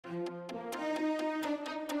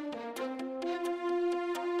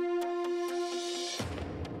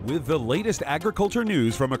With the latest agriculture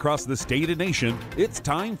news from across the state and nation, it's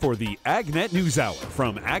time for the AgNet News Hour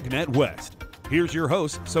from AgNet West. Here's your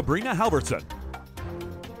host, Sabrina Halvorson.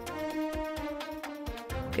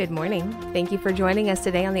 Good morning. Thank you for joining us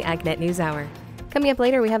today on the AgNet News Hour. Coming up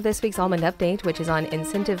later, we have this week's Almond Update, which is on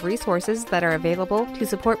incentive resources that are available to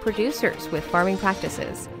support producers with farming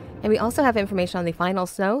practices. And we also have information on the final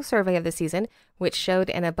snow survey of the season, which showed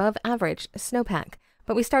an above-average snowpack.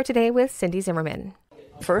 But we start today with Cindy Zimmerman.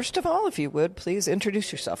 First of all, if you would, please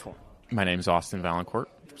introduce yourself. My name is Austin Valancourt,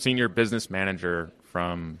 Senior Business Manager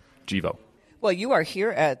from GEVO. Well, you are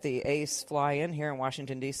here at the ACE Fly-In here in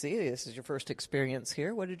Washington, D.C. This is your first experience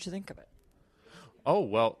here. What did you think of it? Oh,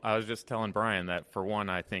 well, I was just telling Brian that, for one,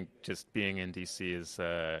 I think just being in D.C. is,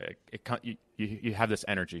 you have this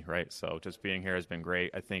energy, right? So just being here has been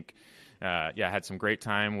great. I think, I had some great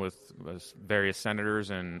time with various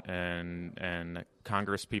senators and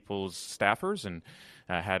Congress people's staffers, and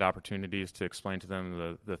had opportunities to explain to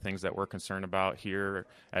them the things that we're concerned about here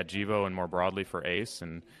at GEVO and more broadly for ACE,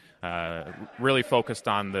 and really focused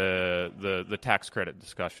on the tax credit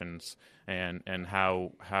discussions and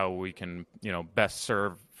how we can best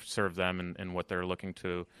serve them and what they're looking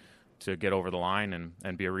to get over the line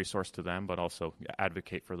and be a resource to them, but also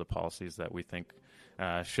advocate for the policies that we think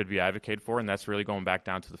should be advocated for, and that's really going back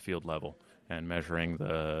down to the field level and measuring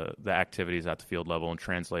the activities at the field level and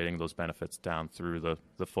translating those benefits down through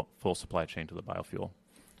the full supply chain to the biofuel.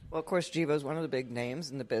 Well, of course, GEVO is one of the big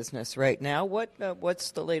names in the business right now.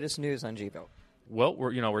 What's the latest news on GEVO? Well,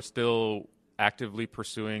 we're still actively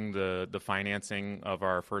pursuing the financing of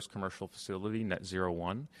our first commercial facility, Net Zero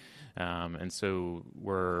 1. And so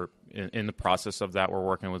we're in the process of that. We're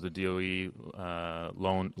working with the DOE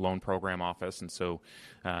loan program office, and so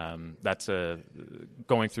that's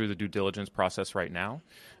going through the due diligence process right now.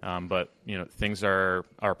 But things are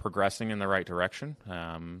progressing in the right direction.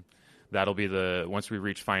 That'll be once we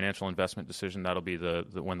reach financial investment decision, that'll be the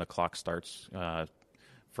when the clock starts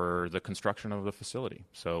for the construction of the facility.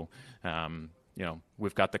 So,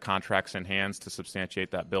 we've got the contracts in hands to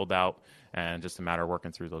substantiate that build out, and just a matter of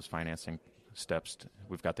working through those financing steps.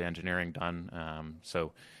 We've got the engineering done.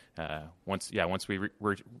 Once we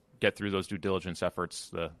get through those due diligence efforts,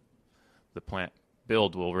 the plant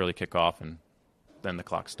build will really kick off, and then the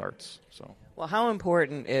clock starts. So. Well, how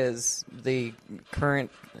important is the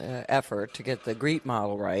current effort to get the GREET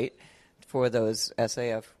model right for those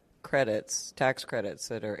SAF credits, tax credits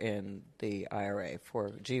that are in the IRA for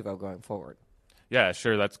GEVO going forward? Yeah,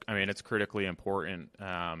 sure. It's critically important.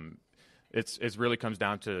 It really comes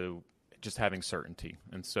down to just having certainty.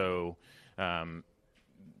 And so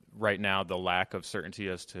right now, the lack of certainty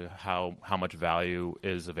as to how much value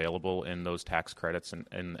is available in those tax credits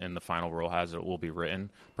and the final rule as it will be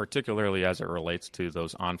written, particularly as it relates to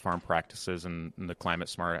those on-farm practices and the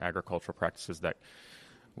climate-smart agricultural practices that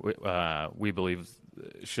we believe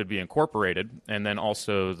should be incorporated, and then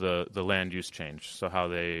also the land use change, so how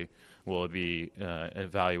they will be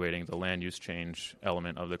evaluating the land use change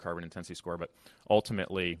element of the carbon intensity score. But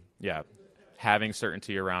ultimately, having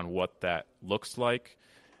certainty around what that looks like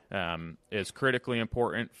is critically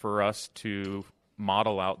important for us to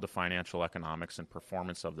model out the financial economics and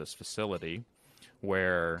performance of this facility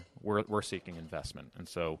where we're seeking investment. And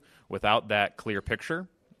so without that clear picture,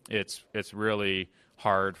 it's really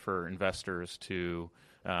hard for investors to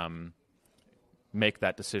make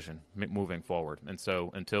that decision moving forward. And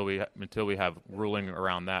so until we have ruling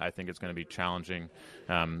around that, I think it's going to be challenging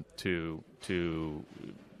to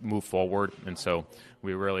move forward. And so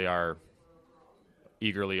we really are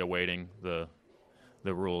eagerly awaiting the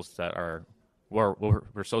rules that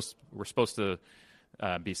we're supposed to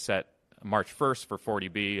be set March 1st for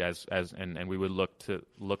 40B and we would look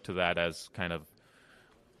to that as kind of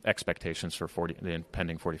expectations for the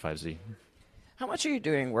impending 45Z. How much are you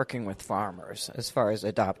doing working with farmers as far as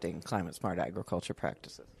adopting climate-smart agriculture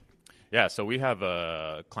practices? Yeah, so we have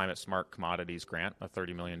a climate-smart commodities grant, a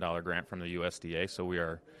 $30 million grant from the USDA. So we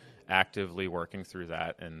are actively working through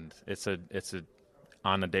that, and it's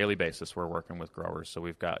on a daily basis we're working with growers. So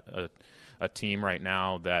we've got a team right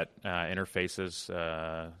now that interfaces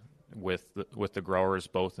with the growers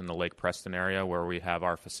both in the Lake Preston area where we have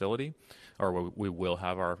our facility, or we will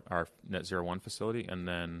have our Net Zero 1 facility, and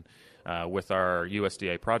then with our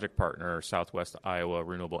USDA project partner, Southwest Iowa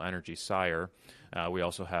Renewable Energy, SIRE, we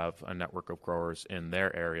also have a network of growers in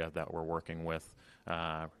their area that we're working with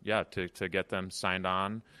to get them signed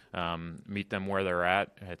on, meet them where they're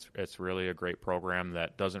at. It's really a great program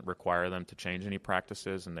that doesn't require them to change any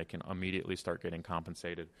practices, and they can immediately start getting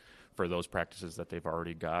compensated for those practices that they've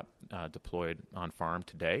already got deployed on farm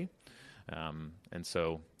today. And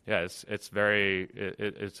so, Yeah,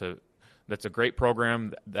 that's a great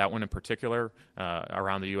program. That one in particular,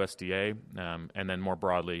 around the USDA, and then more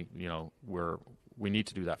broadly, we need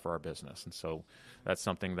to do that for our business, and so that's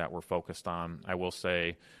something that we're focused on. I will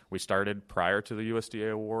say we started prior to the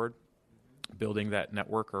USDA award, building that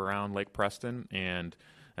network around Lake Preston, and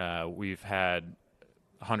we've had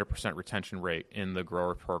 100% retention rate in the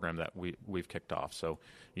grower program that we've kicked off. So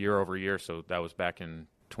year over year, so that was back in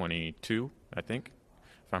 22, I think,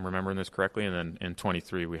 if I'm remembering this correctly, and then in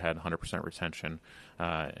 23 we had 100% retention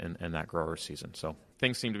in that grower season. So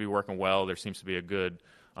things seem to be working well. There seems to be a good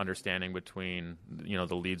understanding between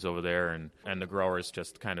the leads over there and the growers,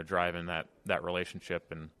 just kind of driving that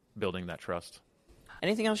relationship and building that trust.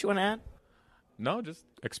 Anything else you want to add? No, just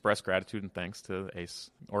express gratitude and thanks to the ACE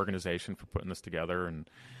organization for putting this together. And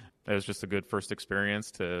it was just a good first experience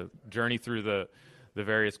to journey through the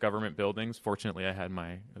various government buildings. Fortunately, I had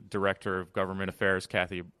my Director of Government Affairs,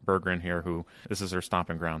 Kathy Berggren, here, who this is her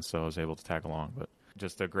stomping ground, so I was able to tag along. But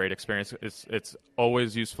just a great experience. It's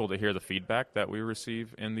always useful to hear the feedback that we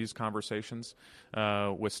receive in these conversations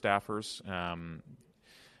with staffers.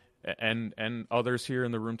 And others here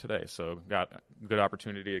in the room today. So got a good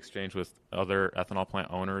opportunity to exchange with other ethanol plant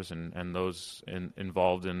owners and those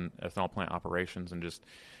involved in ethanol plant operations, and just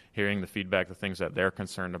hearing the feedback, the things that they're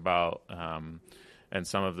concerned about, and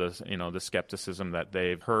some of the skepticism that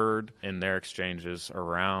they've heard in their exchanges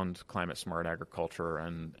around climate smart agriculture.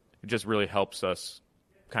 And it just really helps us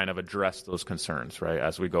kind of address those concerns, right,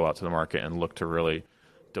 as we go out to the market and look to really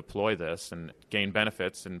deploy this and gain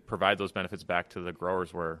benefits and provide those benefits back to the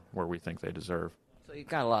growers where we think they deserve. So you've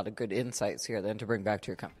got a lot of good insights here then to bring back to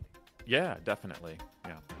your company. Yeah, definitely.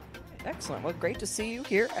 Yeah. Excellent. Well, great to see you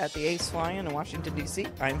here at the ACE Fly-In in Washington, D.C.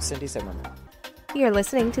 I'm Cindy Zimmerman. You're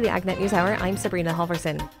listening to the AgNet News Hour. I'm Sabrina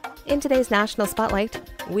Halvorson. In today's National Spotlight,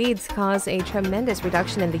 weeds cause a tremendous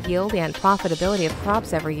reduction in the yield and profitability of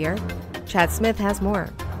crops every year. Chad Smith has more.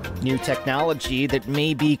 New technology that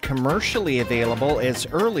may be commercially available as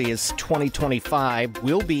early as 2025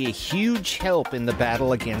 will be a huge help in the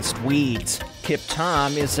battle against weeds. Kip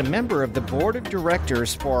Tom is a member of the board of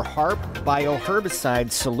directors for HARP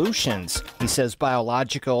Bioherbicide Solutions. He says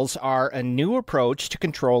biologicals are a new approach to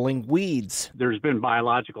controlling weeds. There's been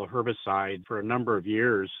biological herbicide for a number of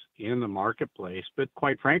years in the marketplace, but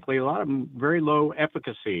quite frankly, a lot of them very low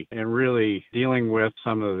efficacy in really dealing with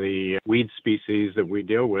some of the weed species that we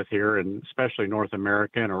deal with here, and especially North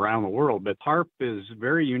America and around the world. But HARP is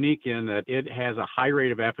very unique in that it has a high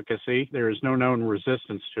rate of efficacy. There is no known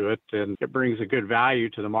resistance to it, and it brings a good value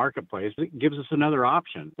to the marketplace. It gives us another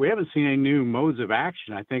option. We haven't seen any new modes of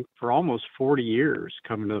action, I think, for almost 40 years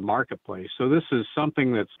coming to the marketplace. So this is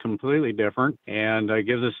something that's completely different and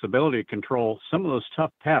gives us the ability to control some of those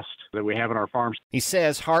tough pests that we have in our farms. He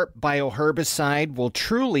says HARP Bioherbicide will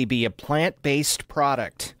truly be a plant-based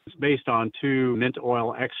product. It's based on 2 mint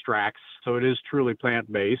oil extracts, so it is truly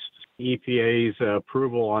plant-based. EPA's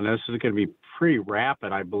approval on this is going to be pretty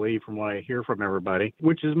rapid, I believe, from what I hear from everybody,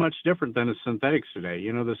 which is much different than the synthetics today.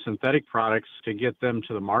 The synthetic products, to get them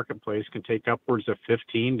to the marketplace, can take upwards of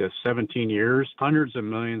 15 to 17 years, hundreds of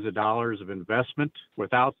millions of dollars of investment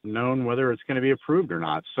without knowing whether it's going to be approved or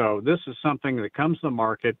not. So this is something that comes to the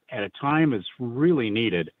market at a time it's really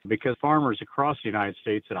needed, because farmers across the United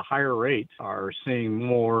States at a higher rate are seeing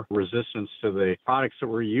more resistance to the products that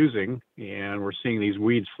we're using, and we're seeing these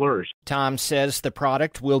weeds flourish. Tom says the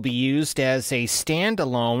product will be used as a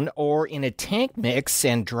standalone or in a tank mix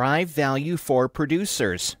and drive value for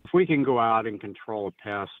producers. If we can go out and control a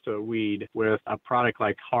pest, a weed, with a product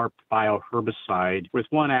like HARP Bioherbicide with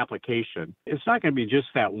one application, it's not going to be just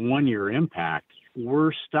that 1-year impact.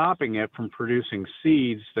 We're stopping it from producing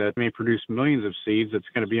seeds that may produce millions of seeds that's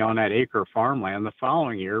going to be on that acre of farmland the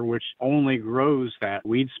following year, which only grows that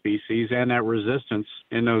weed species and that resistance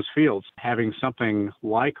in those fields. Having something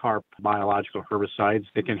like HARP biological herbicides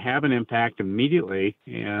that can have an impact immediately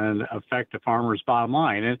and affect the farmer's bottom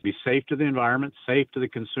line. It'd be safe to the environment, safe to the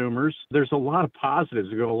consumers. There's a lot of positives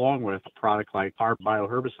that go along with a product like HARP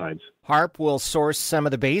bioherbicides. HARP will source some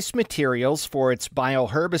of the base materials for its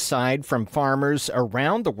bioherbicide from farmers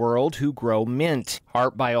around the world who grow mint.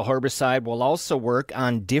 HARP bioherbicide will also work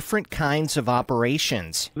on different kinds of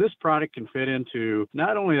operations. This product can fit into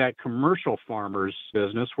not only that commercial farmer's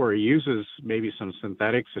business where he uses maybe some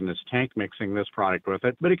synthetics and is tank mixing this product with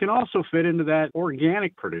it, but it can also fit into that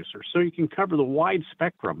organic producer. So you can cover the wide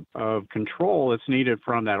spectrum of control that's needed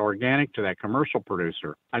from that organic to that commercial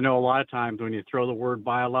producer. I know a lot of times when you throw the word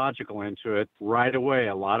biological into it, right away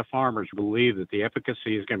a lot of farmers believe that the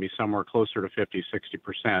efficacy is going to be somewhere closer to 50,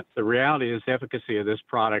 60%. The reality is the efficacy of this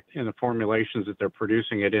product in the formulations that they're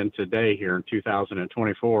producing it in today here in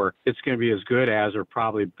 2024, it's going to be as good as or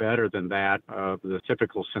probably better than that of the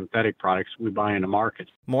typical synthetic products we buy in the market.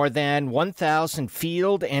 More than 1,000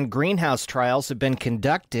 field and greenhouse trials have been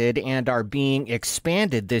conducted and are being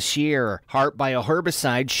expanded this year. Heart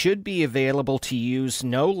bioherbicide should be available to use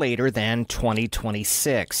no later than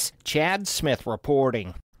 2026. Chad Smith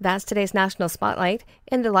reporting. That's today's National Spotlight.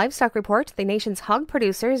 In the Livestock Report, the nation's hog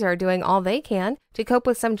producers are doing all they can to cope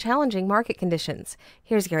with some challenging market conditions.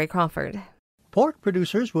 Here's Gary Crawford. Pork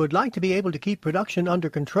producers would like to be able to keep production under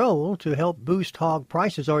control to help boost hog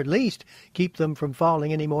prices, or at least keep them from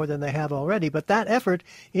falling any more than they have already. But that effort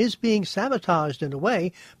is being sabotaged in a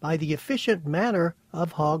way by the efficient manner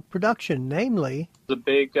of hog production, namely the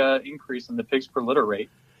big increase in the pigs per litter rate.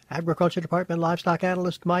 Agriculture Department livestock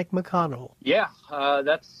analyst Mike McConnell. Yeah,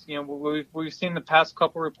 that's, we've seen the past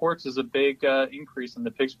couple reports is a big increase in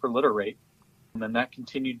the pigs per litter rate. And then that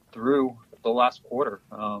continued through the last quarter.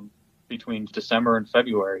 Between December and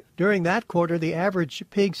February. During that quarter, the average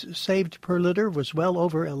pigs saved per litter was well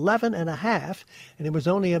over 11.5, and it was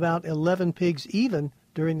only about 11 pigs even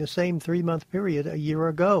during the same 3-month period a year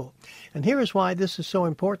ago. And here is why this is so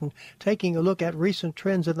important. Taking a look at recent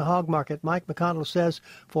trends in the hog market, Mike McConnell says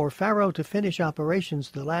for farrow to finish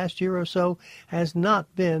operations the last year or so has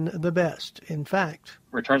not been the best. In fact,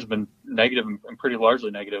 returns have been negative and pretty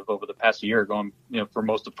largely negative over the past year, going for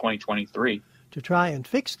most of 2023. To try and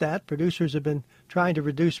fix that, producers have been trying to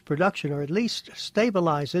reduce production or at least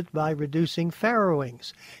stabilize it by reducing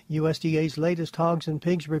farrowings. USDA's latest hogs and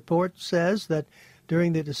pigs report says that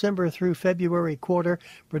during the December through February quarter,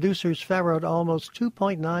 producers farrowed almost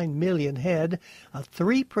 2.9 million head, a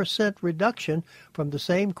 3% reduction from the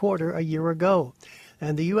same quarter a year ago.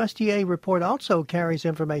 And the USDA report also carries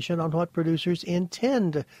information on what producers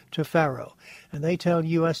intend to farrow. And they tell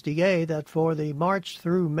USDA that for the March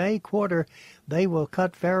through May quarter, they will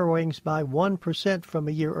cut farrowings by 1% from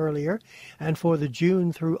a year earlier. And for the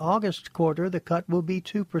June through August quarter, the cut will be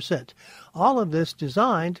 2%. All of this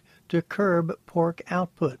designed to curb pork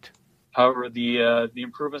output. However, the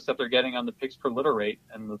improvements that they're getting on the pigs per litter rate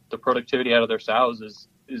and the productivity out of their sows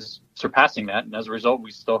is surpassing that, and as a result, we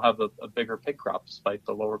still have a bigger pig crop despite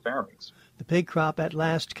the lower farrowings. The pig crop at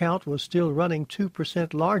last count was still running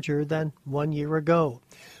 2% larger than 1 year ago.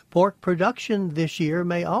 Pork production this year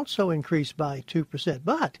may also increase by 2%,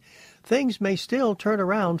 but things may still turn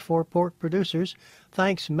around for pork producers,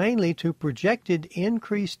 thanks mainly to projected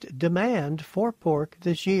increased demand for pork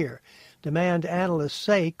this year. Demand analysts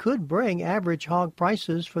say could bring average hog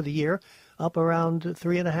prices for the year up around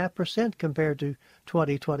 3.5% compared to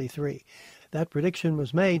 2023. That prediction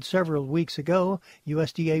was made several weeks ago.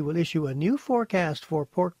 USDA will issue a new forecast for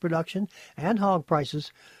pork production and hog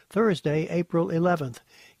prices Thursday, April 11th.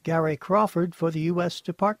 Gary Crawford for the U.S.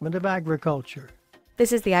 Department of Agriculture.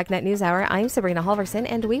 This is the AgNet News Hour. I'm Sabrina Halvorson,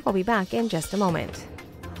 and we will be back in just a moment.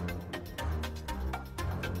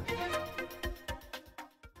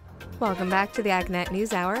 Welcome back to the AgNet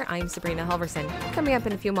News Hour. I'm Sabrina Halvorson. Coming up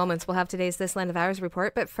in a few moments, we'll have today's This Land of Ours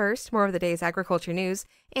report, but first, more of the day's agriculture news.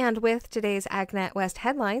 And with today's AgNet West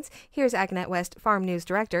headlines, here's AgNet West Farm News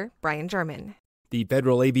Director Brian German. The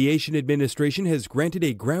Federal Aviation Administration has granted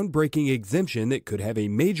a groundbreaking exemption that could have a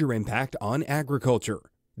major impact on agriculture.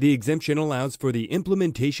 The exemption allows for the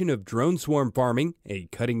implementation of drone swarm farming, a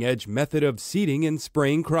cutting-edge method of seeding and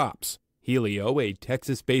spraying crops. Helio, a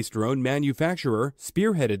Texas-based drone manufacturer,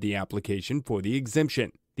 spearheaded the application for the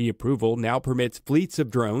exemption. The approval now permits fleets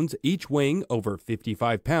of drones, each weighing over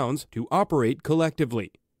 55 pounds, to operate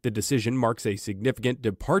collectively. The decision marks a significant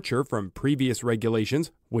departure from previous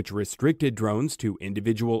regulations, which restricted drones to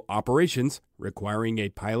individual operations, requiring a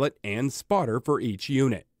pilot and spotter for each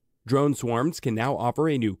unit. Drone swarms can now offer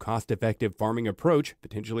a new cost-effective farming approach,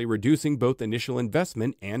 potentially reducing both initial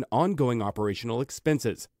investment and ongoing operational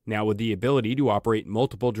expenses. Now, with the ability to operate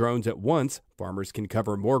multiple drones at once, farmers can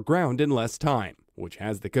cover more ground in less time, which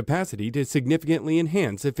has the capacity to significantly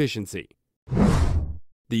enhance efficiency.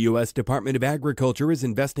 The U.S. Department of Agriculture is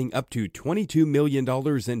investing up to $22 million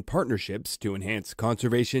in partnerships to enhance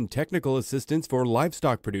conservation technical assistance for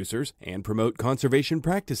livestock producers and promote conservation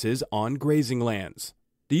practices on grazing lands.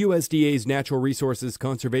 The USDA's Natural Resources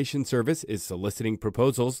Conservation Service is soliciting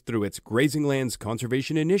proposals through its Grazing Lands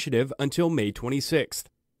Conservation Initiative until May 26th.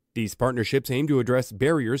 These partnerships aim to address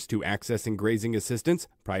barriers to accessing grazing assistance,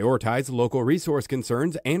 prioritize local resource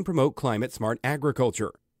concerns, and promote climate-smart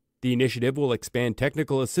agriculture. The initiative will expand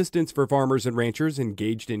technical assistance for farmers and ranchers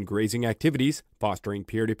engaged in grazing activities, fostering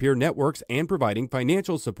peer-to-peer networks, and providing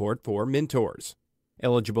financial support for mentors.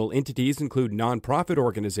 Eligible entities include nonprofit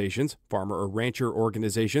organizations, farmer or rancher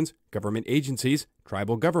organizations, government agencies,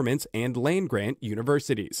 tribal governments, and land-grant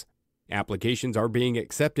universities. Applications are being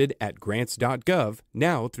accepted at grants.gov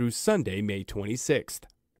now through Sunday, May 26th.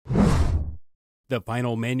 The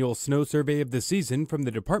final manual snow survey of the season from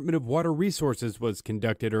the Department of Water Resources was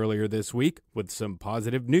conducted earlier this week, with some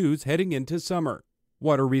positive news heading into summer.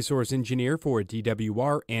 Water Resource Engineer for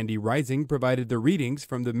DWR, Andy Rising, provided the readings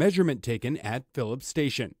from the measurement taken at Phillips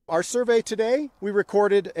Station. Our survey today, we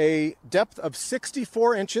recorded a depth of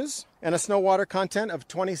 64 inches and a snow water content of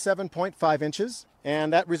 27.5 inches,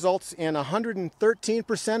 and that results in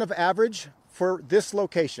 113% of average for this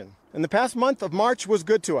location. And the past month of March was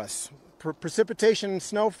good to us. Precipitation and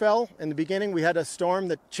snow fell. In the beginning, we had a storm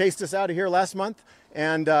that chased us out of here last month,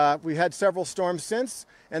 and we had several storms since,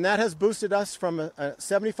 and that has boosted us from a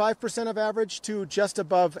 75% of average to just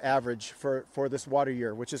above average for this water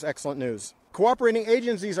year, which is excellent news. Cooperating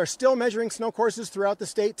agencies are still measuring snow courses throughout the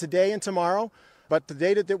state today and tomorrow, but the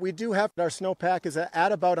data that we do have, our snowpack is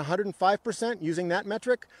at about 105% using that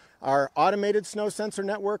metric. Our automated snow sensor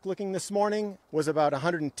network looking this morning was about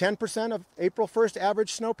 110% of April 1st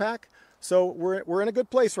average snowpack. So we're in a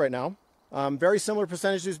good place right now. Very similar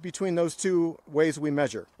percentages between those two ways we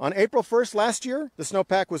measure. On April 1st last year, the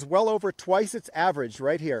snowpack was well over twice its average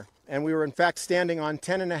right here. And we were in fact standing on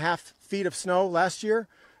 10.5 feet of snow last year.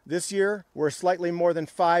 This year, we're slightly more than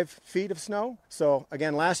 5 feet of snow. So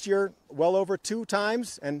again, last year, well over 2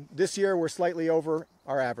 times, and this year we're slightly over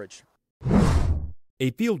our average.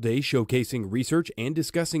 A field day showcasing research and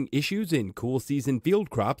discussing issues in cool season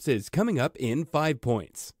field crops is coming up in 5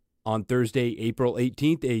 Points. On Thursday, April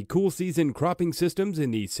 18th, a Cool Season Cropping Systems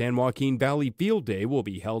in the San Joaquin Valley Field Day will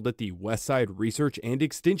be held at the Westside Research and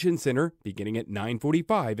Extension Center beginning at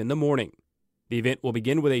 9:45 in the morning. The event will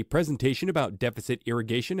begin with a presentation about deficit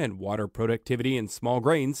irrigation and water productivity in small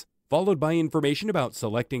grains, followed by information about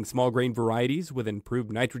selecting small grain varieties with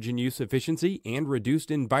improved nitrogen use efficiency and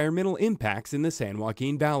reduced environmental impacts in the San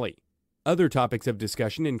Joaquin Valley. Other topics of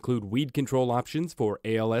discussion include weed control options for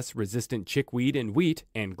ALS-resistant chickweed in wheat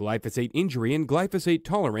and glyphosate injury in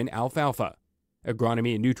glyphosate-tolerant alfalfa.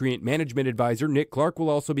 Agronomy and Nutrient Management Advisor Nick Clark will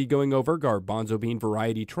also be going over garbanzo bean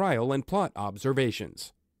variety trial and plot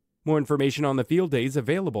observations. More information on the field days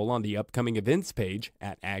available on the upcoming events page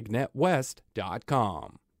at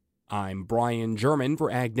agnetwest.com. I'm Brian German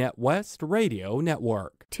for AgNet West Radio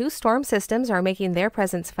Network. 2 storm systems are making their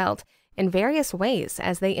presence felt in various ways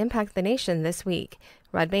as they impact the nation this week.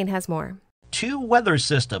 Rod Bain has more. 2 weather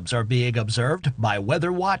systems are being observed by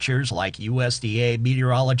weather watchers like USDA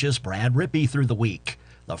meteorologist Brad Rippey through the week.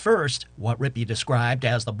 The first, what Rippey described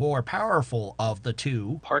as the more powerful of the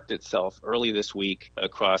 2, parked itself early this week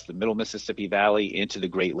across the middle Mississippi Valley into the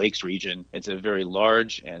Great Lakes region. It's a very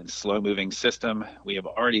large and slow-moving system. We have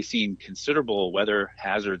already seen considerable weather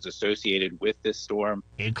hazards associated with this storm,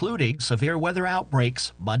 including severe weather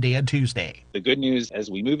outbreaks Monday and Tuesday. The good news, as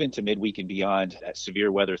we move into midweek and beyond, that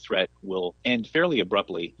severe weather threat will end fairly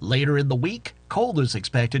abruptly. Later in the week, cold is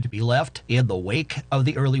expected to be left in the wake of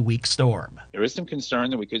the early week storm. There is some concern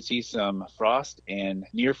that we could see some frost and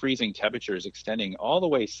near freezing temperatures extending all the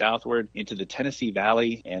way southward into the Tennessee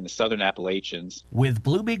Valley and the southern Appalachians, with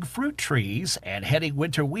blooming fruit trees and heading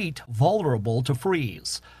winter wheat vulnerable to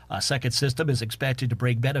freeze. A second system is expected to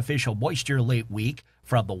bring beneficial moisture late week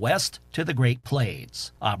from the west to the Great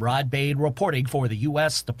Plains. I'm Rod Bain reporting for the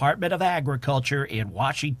U.S. Department of Agriculture in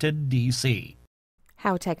Washington, D.C.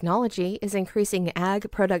 How technology is increasing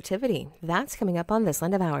ag productivity. That's coming up on This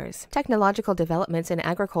Land of Ours. Technological developments in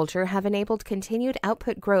agriculture have enabled continued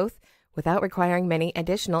output growth without requiring many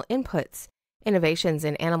additional inputs. Innovations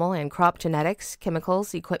in animal and crop genetics,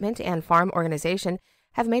 chemicals, equipment, and farm organization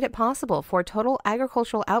have made it possible for total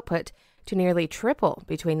agricultural output to nearly triple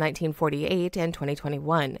between 1948 and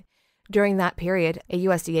 2021. During that period, a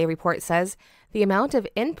USDA report says the amount of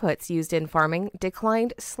inputs used in farming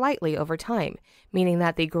declined slightly over time, meaning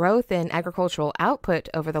that the growth in agricultural output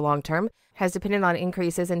over the long term has depended on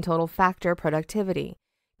increases in total factor productivity.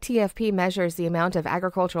 TFP measures the amount of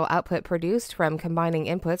agricultural output produced from combining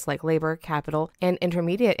inputs like labor, capital, and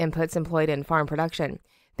intermediate inputs employed in farm production.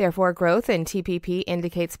 Therefore, growth in TPP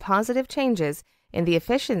indicates positive changes in the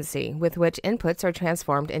efficiency with which inputs are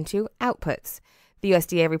transformed into outputs. The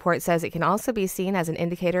USDA report says it can also be seen as an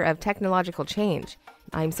indicator of technological change.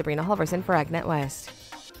 I'm Sabrina Halvorson for AgNet West.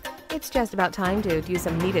 It's just about time to do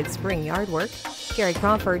some needed spring yard work. Gary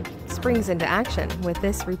Crawford springs into action with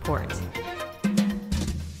this report.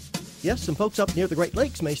 Yes, some folks up near the Great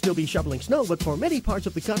Lakes may still be shoveling snow, but for many parts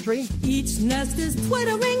of the country, each nest is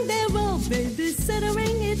twittering, they're all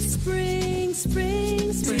babysittering. It's spring,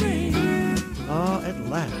 spring, spring. At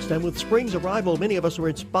last. And with spring's arrival, many of us were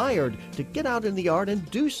inspired to get out in the yard and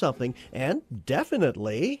do something. And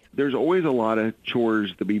definitely, there's always a lot of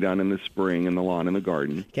chores to be done in the spring in the lawn and the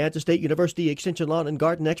garden. Kansas State University Extension Lawn and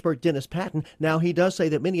Garden expert Dennis Patton. Now, he does say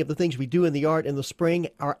that many of the things we do in the yard in the spring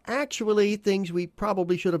are actually things we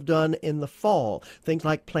probably should have done in the fall. Things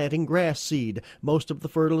like planting grass seed, most of the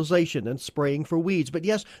fertilization, and spraying for weeds. But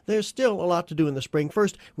yes, there's still a lot to do in the spring.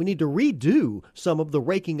 First, we need to redo some of the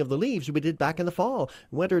raking of the leaves we did back in the fall.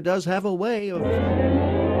 Winter does have a way of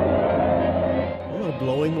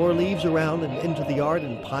blowing more leaves around and into the yard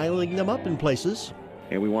and piling them up in places.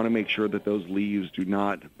 And we want to make sure that those leaves do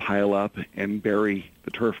not pile up and bury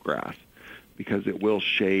the turf grass, because it will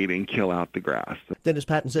shade and kill out the grass. Dennis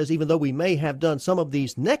Patton says even though we may have done some of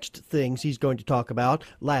these next things he's going to talk about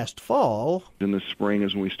last fall, in the spring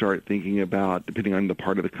is when we start thinking about, depending on the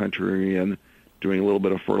part of the country we're in, doing a little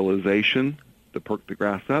bit of fertilization to perk the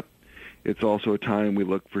grass up. It's also a time we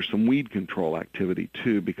look for some weed control activity,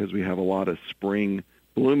 too, because we have a lot of spring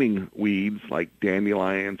blooming weeds like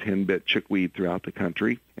dandelions, henbit, chickweed throughout the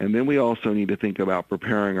country. And then we also need to think about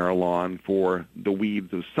preparing our lawn for the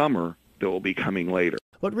weeds of summer that will be coming later.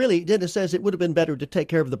 But really, Dennis says it would have been better to take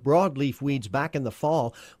care of the broadleaf weeds back in the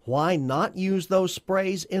fall. Why not use those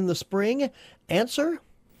sprays in the spring? Answer?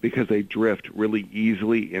 Because they drift really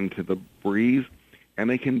easily into the breeze, and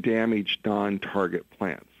they can damage non-target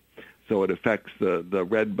plants. So it affects the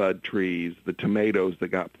redbud trees, the tomatoes that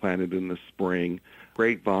got planted in the spring,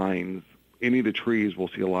 grapevines. Any of the trees will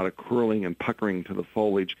see a lot of curling and puckering to the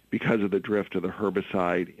foliage because of the drift of the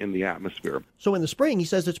herbicide in the atmosphere. So in the spring, he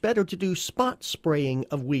says it's better to do spot spraying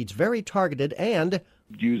of weeds, very targeted, and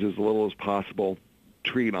use as little as possible.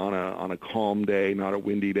 Treat on a calm day, not a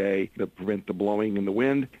windy day, to prevent the blowing and the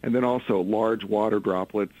wind. And then also large water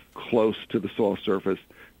droplets close to the soil surface,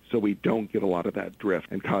 so we don't get a lot of that drift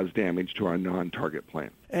and cause damage to our non-target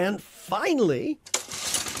plant. And finally,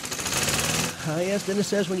 yes, Dennis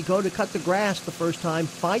says when you go to cut the grass the first time,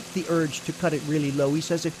 fight the urge to cut it really low. He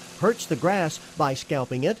says it hurts the grass by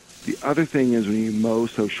scalping it. The other thing is when you mow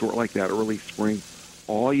so short like that early spring,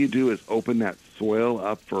 all you do is open that soil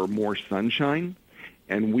up for more sunshine.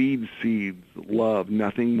 And weed seeds love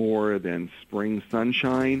nothing more than spring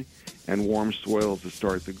sunshine and warm soils to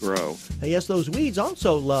start to grow. And yes, those weeds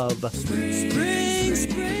also love spring, spring,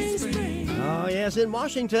 spring, spring. Oh, yes, in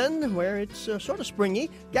Washington, where it's sort of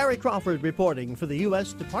springy, Gary Crawford reporting for the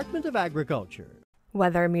U.S. Department of Agriculture.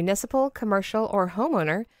 Whether municipal, commercial, or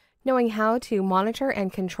homeowner, knowing how to monitor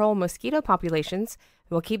and control mosquito populations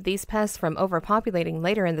will keep these pests from overpopulating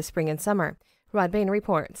later in the spring and summer. Rod Bain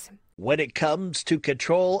reports. When it comes to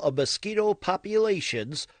control of mosquito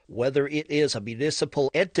populations, whether it is a municipal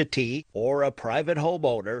entity or a private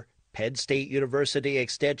homeowner, Penn State University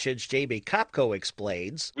Extension's Jamie Kopko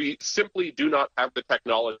explains. We simply do not have the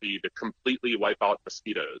technology to completely wipe out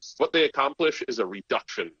mosquitoes. What they accomplish is a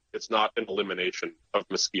reduction. It's not an elimination of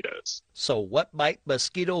mosquitoes. So what might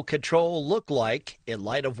mosquito control look like in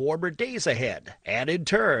light of warmer days ahead? And in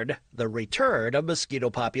turn, the return of mosquito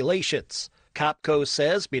populations. Kopko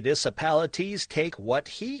says municipalities take what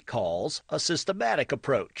he calls a systematic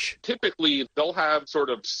approach. Typically, they'll have sort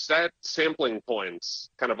of set sampling points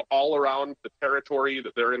kind of all around the territory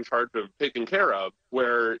that they're in charge of taking care of,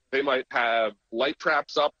 where they might have light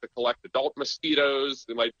traps up to collect adult mosquitoes.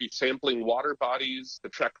 They might be sampling water bodies to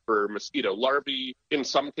check for mosquito larvae. In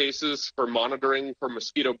some cases, for monitoring for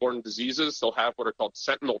mosquito-borne diseases, they'll have what are called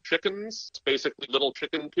sentinel chickens. It's basically little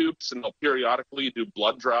chicken coops, and they'll periodically do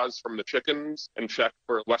blood draws from the chickens and check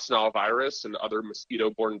for West Nile virus and other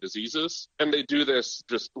mosquito-borne diseases. And they do this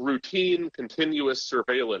just routine, continuous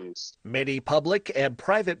surveillance. Many public and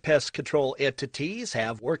private pest control entities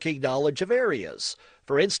have working knowledge of areas.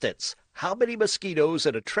 For instance, how many mosquitoes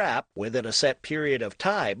in a trap within a set period of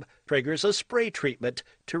time triggers a spray treatment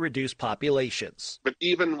to reduce populations. But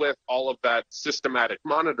even with all of that systematic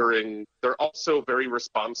monitoring, they're also very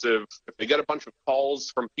responsive. If they get a bunch of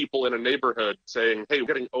calls from people in a neighborhood saying, hey, we're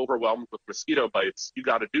getting overwhelmed with mosquito bites, you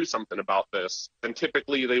got to do something about this, then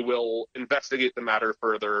typically they will investigate the matter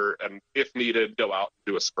further and, if needed, go out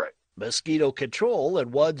and do a spray. Mosquito control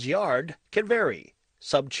in one's yard can vary.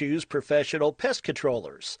 Some choose professional pest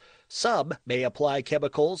controllers. Some may apply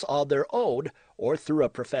chemicals on their own or through a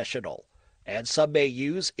professional. and some may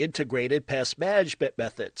use integrated pest management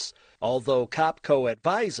methods. Although COPCO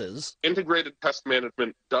advises, integrated pest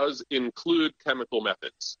management does include chemical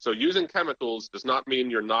methods. So using chemicals does not mean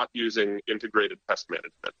you're not using integrated pest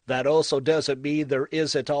management. That also doesn't mean there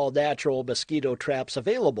isn't all natural mosquito traps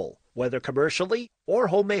available, whether commercially or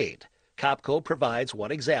homemade. COPCO provides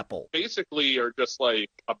one example. Basically, you're just like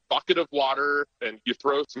a bucket of water and you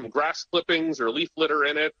throw some grass clippings or leaf litter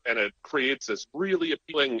in it and it creates this really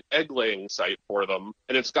appealing egg-laying site for them.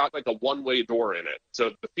 And it's got like a one-way door in it.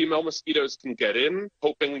 So the female mosquitoes can get in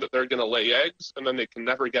hoping that they're going to lay eggs and then they can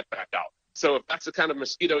never get back out. So if that's the kind of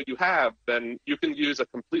mosquito you have, then you can use a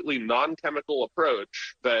completely non-chemical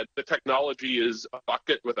approach that the technology is a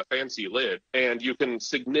bucket with a fancy lid, and you can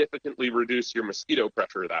significantly reduce your mosquito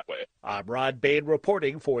pressure that way. I'm Rod Bain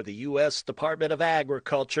reporting for the U.S. Department of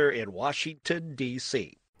Agriculture in Washington,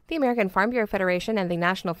 D.C. The American Farm Bureau Federation and the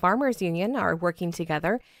National Farmers Union are working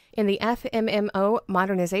together in the FMMO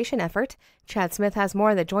modernization effort. Chad Smith has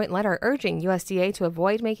more of the joint letter urging USDA to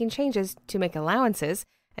avoid making changes to make allowances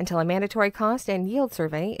until a mandatory cost and yield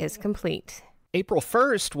survey is complete. April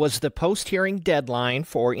 1st was the post-hearing deadline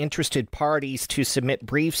for interested parties to submit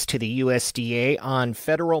briefs to the USDA on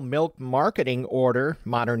federal milk marketing order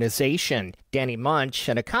modernization. Danny Munch,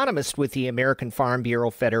 an economist with the American Farm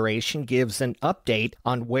Bureau Federation, gives an update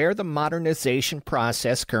on where the modernization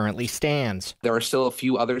process currently stands. There are still a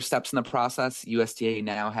few other steps in the process. USDA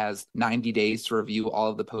now has 90 days to review all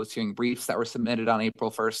of the post-hearing briefs that were submitted on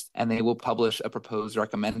April 1st, and they will publish a proposed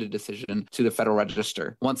recommended decision to the Federal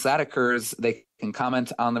Register. Once that occurs, they can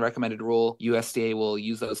comment on the recommended rule. USDA will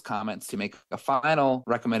use those comments to make a final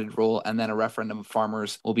recommended rule, and then a referendum of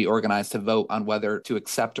farmers will be organized to vote on whether to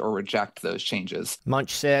accept or reject those changes.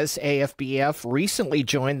 Munch says AFBF recently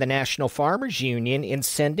joined the National Farmers Union in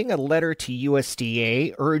sending a letter to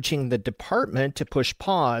USDA urging the department to push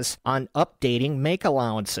pause on updating make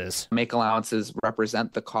allowances. Make allowances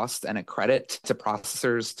represent the cost and a credit to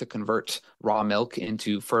processors to convert raw milk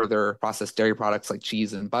into further processed dairy products like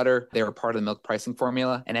cheese and butter. They are part of the milk pricing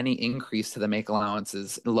formula, and any increase to the make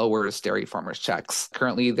allowances lowers dairy farmers' checks.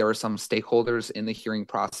 Currently, there are some stakeholders in the hearing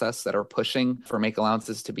process that are pushing for make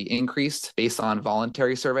allowances to be increased based on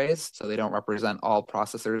voluntary surveys, so they don't represent all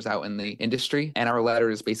processors out in the industry. And our letter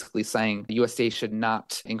is basically saying the USDA should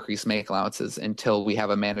not increase make allowances until we have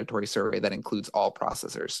a mandatory survey that includes all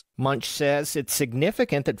processors. Munch says it's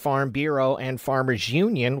significant that Farm Bureau and Farmers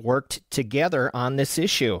Union worked together on this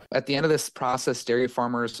issue. At the end of this process, dairy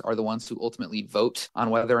farmers are the ones who ultimately vote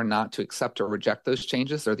on whether or not to accept or reject those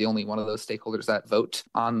changes. They're the only one of those stakeholders that vote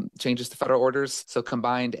on changes to federal orders. So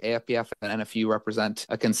combined, AFBF and NFU represent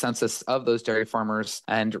a consensus of those dairy farmers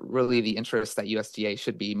and really the interests that USDA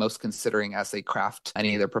should be most considering as they craft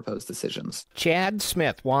any of their proposed decisions. Chad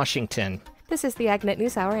Smith, Washington. This is the AgNet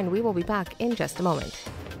News Hour, and we will be back in just a moment.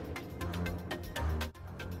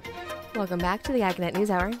 Welcome back to the AgNet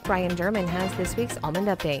News Hour. Brian German has this week's almond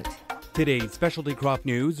update. Today's specialty crop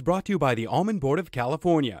news brought to you by the Almond Board of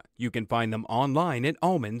California. You can find them online at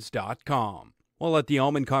almonds.com. While at the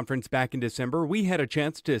Almond Conference back in December, we had a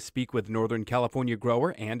chance to speak with Northern California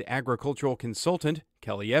grower and agricultural consultant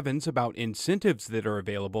Kelly Evans about incentives that are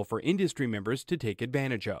available for industry members to take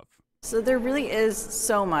advantage of. So there really is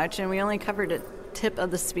so much, and we only covered a tip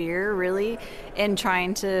of the spear, really, in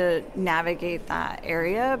trying to navigate that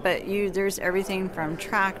area. But there's everything from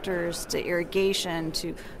tractors to irrigation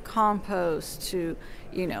to compost to,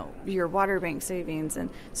 your water bank savings. And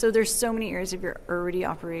so there's so many areas of your already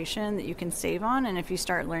operation that you can save on. And if you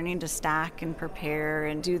start learning to stack and prepare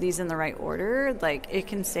and do these in the right order, it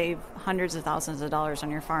can save hundreds of thousands of dollars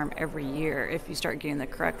on your farm every year if you start getting the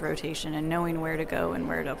correct rotation and knowing where to go and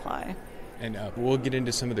where to apply. And we'll get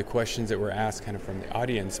into some of the questions that were asked kind of from the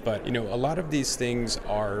audience. But, a lot of these things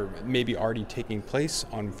are maybe already taking place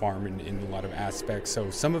on farm in a lot of aspects. So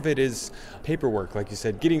some of it is paperwork, like you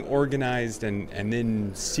said, getting organized and then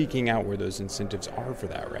seeking out where those incentives are for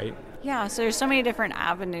that, right? Yeah, so there's so many different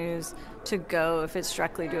avenues to go if it's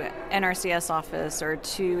directly to an NRCS office or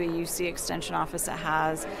to a UC extension office that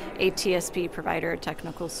has a TSP provider, a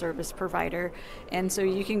technical service provider. And so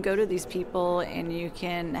you can go to these people and you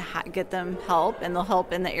can get them help, and they'll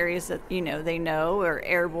help in the areas that, they know, or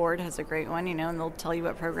Air Board has a great one, and they'll tell you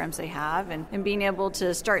what programs they have, and being able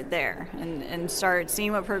to start there and start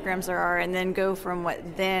seeing what programs there are, and then go from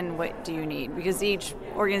what do you need? Because each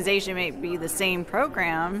organization may be the same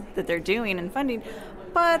program that they're doing and funding,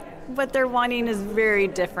 but what they're wanting is very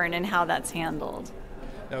different in how that's handled.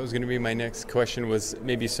 That was going to be my next question, was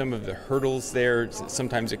maybe some of the hurdles there.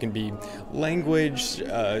 Sometimes it can be language,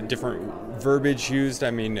 different verbiage used.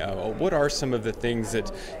 I mean, what are some of the things that,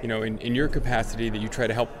 in your capacity that you try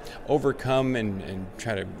to help overcome and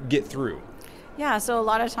try to get through? Yeah, so a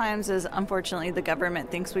lot of times is, unfortunately, the government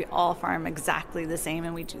thinks we all farm exactly the same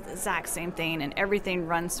and we do the exact same thing and everything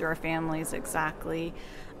runs through our families exactly.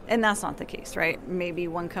 And that's not the case, right? Maybe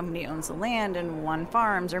one company owns the land and one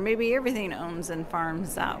farms, or maybe everything owns and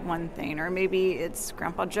farms that one thing, or maybe it's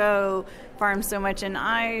Grandpa Joe farms so much and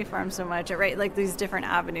I farm so much, right? Like these different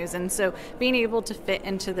avenues. And so being able to fit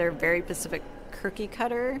into their very specific cookie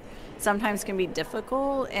cutter sometimes can be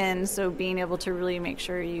difficult, and so being able to really make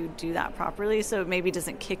sure you do that properly so it maybe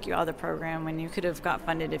doesn't kick you out of the program when you could have got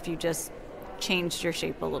funded if you just changed your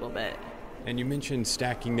shape a little bit. And you mentioned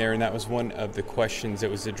stacking there, and that was one of the questions that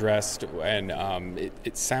was addressed. And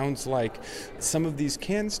it sounds like some of these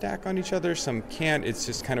can stack on each other, some can't. It's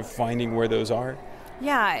just kind of finding where those are.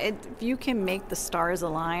 Yeah, if you can make the stars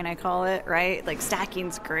align, I call it, right? Like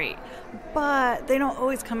stacking's great, but they don't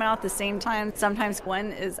always come out at the same time. Sometimes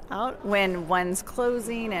one is out when one's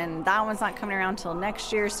closing and that one's not coming around till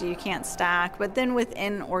next year, so you can't stack. But then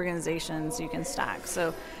within organizations, you can stack.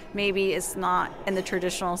 So maybe it's not in the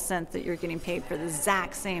traditional sense that you're getting paid for the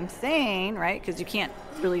exact same thing, right? Because you can't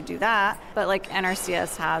really do that. But like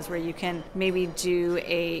NRCS has, where you can maybe do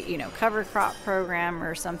a cover crop program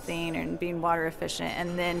or something and being water efficient,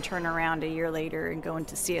 and then turn around a year later and go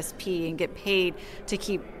into CSP and get paid to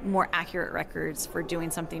keep more accurate records for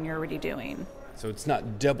doing something you're already doing. So it's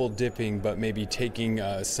not double dipping, but maybe taking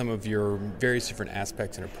some of your various different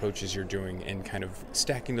aspects and approaches you're doing and kind of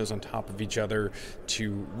stacking those on top of each other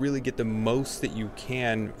to really get the most that you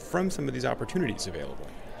can from some of these opportunities available.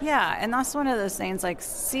 Yeah, and that's one of those things, like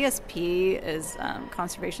CSP is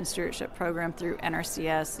Conservation Stewardship Program through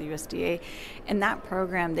NRCS, the USDA. And that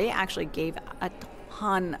program, they actually gave a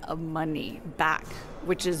ton of money back,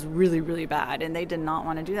 which is really, really bad. And they did not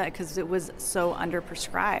want to do that because it was so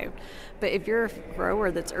underprescribed. But if you're a grower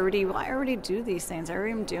that's already, I already do these things. I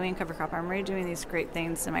already am doing cover crop. I'm already doing these great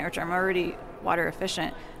things in my orchard. I'm already water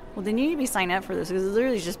efficient. Well, then you need to be signed up for this because it's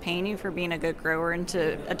literally just paying you for being a good grower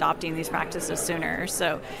into adopting these practices sooner.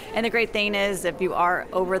 So, and the great thing is, if you are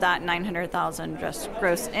over that 900,000 just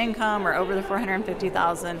gross income or over the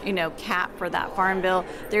 450,000, cap for that farm bill,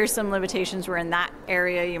 there's some limitations where in that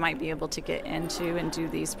area you might be able to get into and do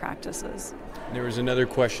these practices. There was another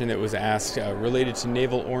question that was asked related to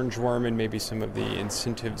navel orangeworm and maybe some of the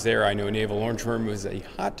incentives there. I know navel orangeworm was a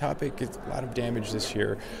hot topic. It's a lot of damage this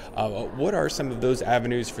year. What are some of those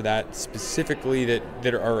avenues for that specifically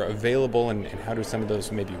that are available, and how do some of those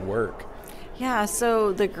maybe work? Yeah,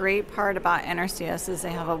 so the great part about NRCS is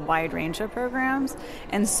they have a wide range of programs,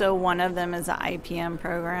 and so one of them is the IPM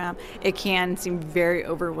program. It can seem very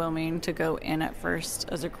overwhelming to go in at first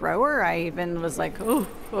as a grower. I even was like, oh,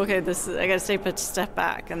 okay, I got to take a step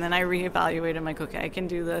back, and then I reevaluated. I'm like, okay, I can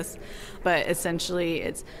do this. But essentially,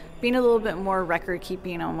 it's being a little bit more record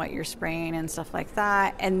keeping on what you're spraying and stuff like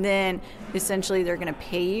that. And then essentially they're going to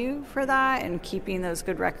pay you for that and keeping those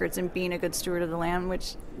good records and being a good steward of the land,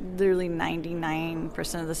 which literally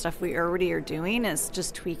 99% of the stuff we already are doing is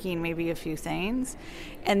just tweaking maybe a few things.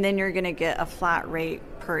 And then you're going to get a flat rate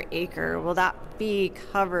per acre. Well, that fee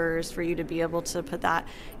covers for you to be able to put that,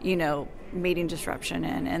 mating disruption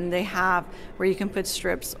in. And they have where you can put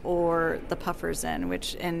strips or the puffers in,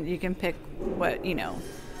 and you can pick what,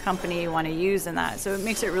 company you want to use in that. So it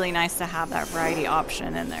makes it really nice to have that variety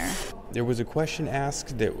option in there. There was a question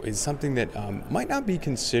asked that is something that might not be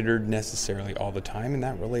considered necessarily all the time, and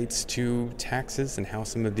that relates to taxes and how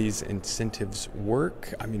some of these incentives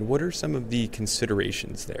work. I mean, what are some of the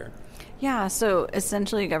considerations there? Yeah, so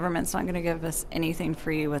essentially government's not going to give us anything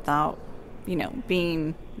free without,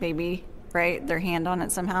 being maybe right, their hand on it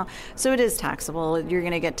somehow. So it is taxable. You're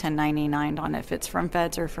going to get 1099 on it if it's from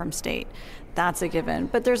feds or from state. That's a given.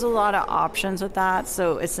 But there's a lot of options with that.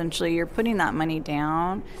 So essentially you're putting that money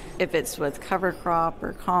down. If it's with cover crop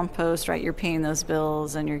or compost, right, you're paying those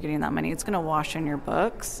bills and you're getting that money. It's going to wash in your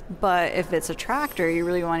books. But if it's a tractor, you're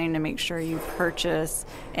really wanting to make sure you purchase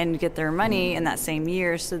and get their money in that same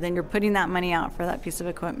year. So then you're putting that money out for that piece of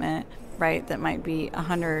equipment, right, that might be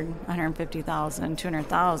 100, 150,000,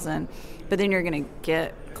 200,000, but then you're going to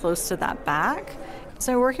get close to that back.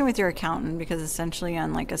 So working with your accountant, because essentially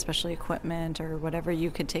on especially equipment or whatever, you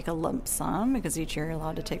could take a lump sum, because each year you're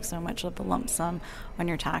allowed to take so much of a lump sum on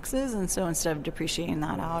your taxes. And so instead of depreciating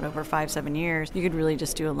that out over 5-7 years, you could really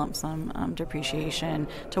just do a lump sum depreciation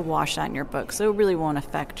to wash that in your book. So it really won't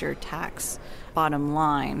affect your tax bottom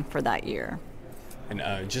line for that year.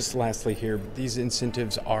 And just lastly here, these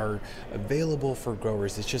incentives are available for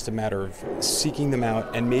growers. It's just a matter of seeking them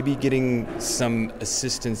out and maybe getting some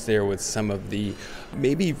assistance there with some of the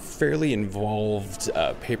maybe fairly involved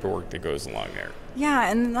paperwork that goes along there. Yeah,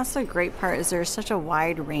 and that's the great part is there's such a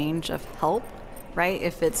wide range of help, right?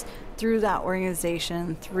 If it's through that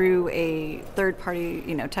organization, through a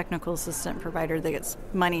third-party, technical assistant provider that gets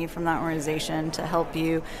money from that organization to help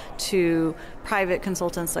you, to private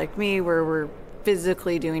consultants like me where we're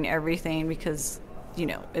physically doing everything because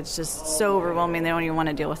it's just so overwhelming. They don't even want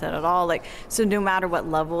to deal with it at all. So no matter what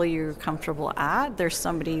level you're comfortable at, there's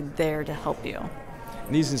somebody there to help you.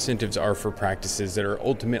 These incentives are for practices that are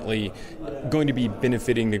ultimately going to be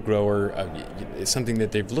benefiting the grower. It's something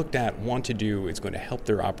that they've looked at, want to do, it's going to help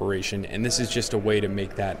their operation, and this is just a way to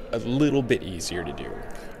make that a little bit easier to do.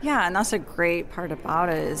 Yeah, and that's a great part about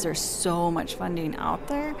it is there's so much funding out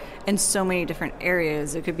there in so many different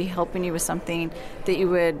areas. It could be helping you with something that you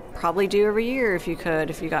would probably do every year if you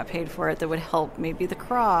got paid for it, that would help maybe the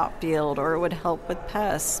crop yield, or it would help with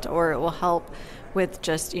pests, or it will help with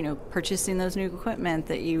just, purchasing those new equipment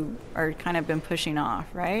that you are kind of been pushing off,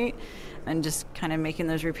 right? And just kind of making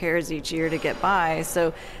those repairs each year to get by.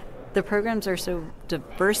 So the programs are so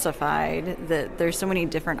diversified that there's so many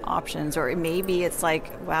different options. Or maybe it's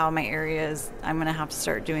like, wow, my area is, I'm going to have to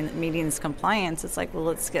start meeting this compliance. It's like, well,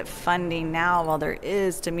 let's get funding now while there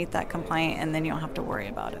is to meet that compliant, and then you don't have to worry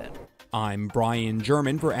about it. I'm Brian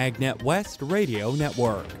German for AgNet West Radio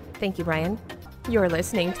Network. Thank you, Brian. You're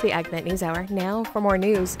listening to the AgNet News Hour. Now for more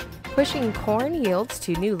news. Pushing corn yields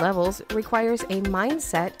to new levels requires a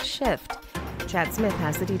mindset shift. Chad Smith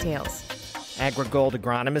has the details. AgriGold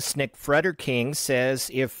agronomist Nick Frederking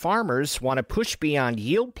says if farmers want to push beyond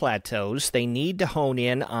yield plateaus, they need to hone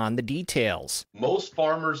in on the details. Most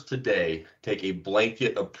farmers today take a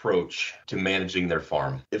blanket approach to managing their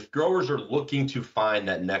farm. If growers are looking to find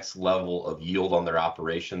that next level of yield on their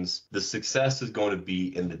operations, the success is going to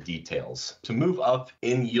be in the details. To move up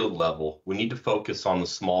in yield level, we need to focus on the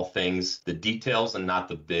small things, the details, and not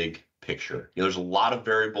the big picture. There's a lot of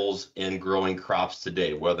variables in growing crops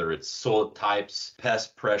today, whether it's soil types,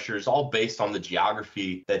 pest pressures, all based on the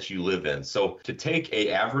geography that you live in. So to take an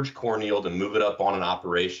average corn yield and move it up on an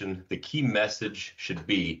operation, the key message should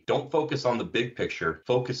be don't focus on the big picture,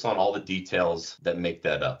 focus on all the details that make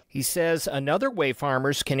that up. He says another way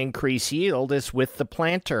farmers can increase yield is with the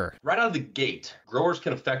planter. Right out of the gate, growers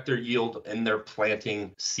can affect their yield in their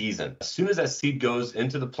planting season. As soon as that seed goes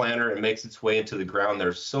into the planter and makes its way into the ground,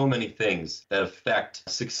 there's so many things that affect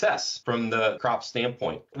success from the crop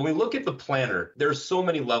standpoint. When we look at the planter, there's so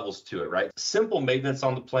many levels to it, right? Simple maintenance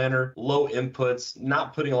on the planter, low inputs,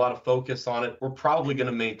 not putting a lot of focus on it. We're probably going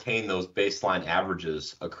to maintain those baseline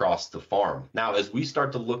averages across the farm. Now, as we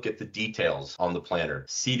start to look at the details on the planter,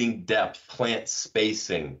 seeding depth, plant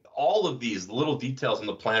spacing, all of these little details on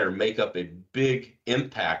the planter make up a big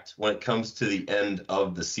impact when it comes to the end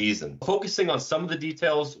of the season. Focusing on some of the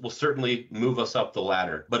details will certainly move us up the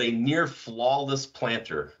ladder, but a near flawless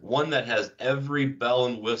planter, one that has every bell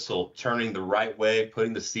and whistle turning the right way,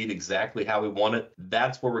 putting the seed exactly how we want it,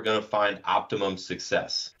 that's where we're going to find optimum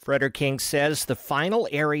success. Frederking says the final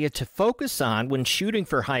area to focus on when shooting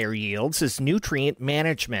for higher yields is nutrient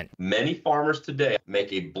management. Many farmers today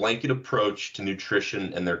make a blanket approach to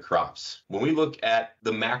nutrition in their crops. When we look at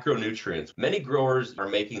the macronutrients, many growers are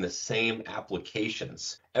making the same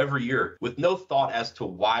applications every year with no thought as to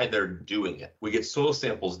why they're doing it. We get soil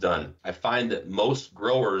samples done. I find that most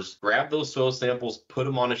growers grab those soil samples, put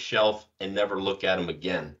them on a shelf, and never look at them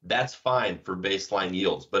again. That's fine for baseline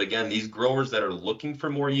yields. But again, these growers that are looking for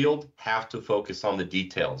more yield have to focus on the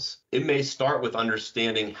details. It may start with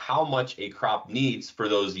understanding how much a crop needs for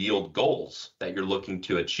those yield goals that you're looking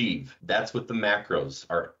to achieve. That's what the macros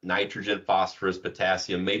are: nitrogen, phosphorus,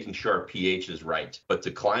 potassium, making sure our pH is right. But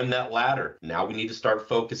to climb that ladder, now we need to start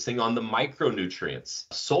focusing on the micronutrients.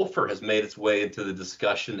 Sulfur has made its way into the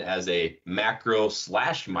discussion as a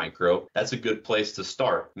macro/micro. That's a good place to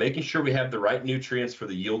start. Making sure we have the right nutrients for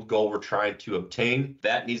the yield goal we're trying to obtain,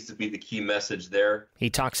 that needs to be the key message there. He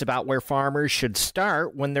talks about where farmers should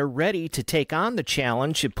start when they're ready to take on the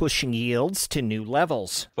challenge of pushing yields to new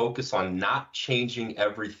levels. Focus on not changing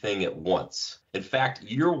everything at once. In fact,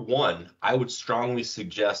 year one, I would strongly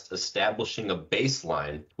suggest establishing a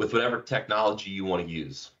baseline with whatever technology you want to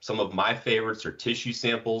use. Some of my favorites are tissue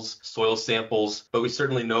samples, soil samples, but we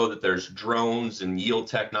certainly know that there's drones and yield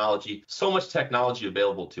technology, so much technology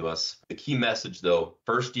available to us. The key message though,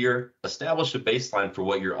 first year, establish a baseline for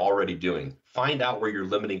what you're already doing. find out where your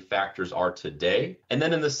limiting factors are today. And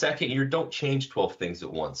then in the second year, don't change 12 things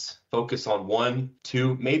at once. Focus on 1,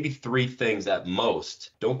 2, maybe 3 things at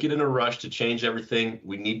most. Don't get in a rush to change everything.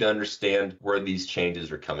 We need to understand where these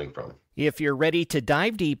changes are coming from. If you're ready to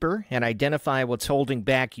dive deeper and identify what's holding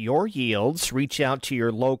back your yields, reach out to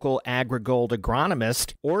your local AgriGold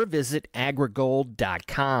agronomist or visit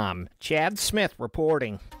agrigold.com. Chad Smith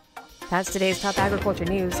reporting. That's today's top agriculture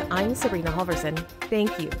news. I'm Sabrina Halvorson.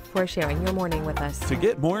 Thank you for sharing your morning with us. To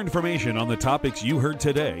get more information on the topics you heard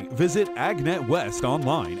today, visit AgNet West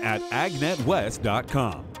online at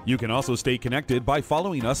agnetwest.com. You can also stay connected by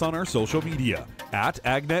following us on our social media at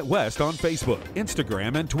AgNet West on Facebook,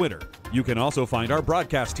 Instagram, and Twitter. You can also find our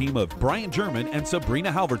broadcast team of Brian German and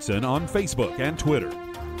Sabrina Halvorson on Facebook and Twitter.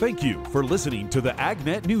 Thank you for listening to the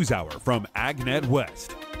AgNet News Hour from AgNet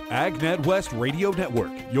West. AgNet West Radio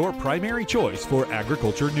Network, your primary choice for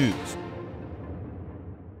agriculture news.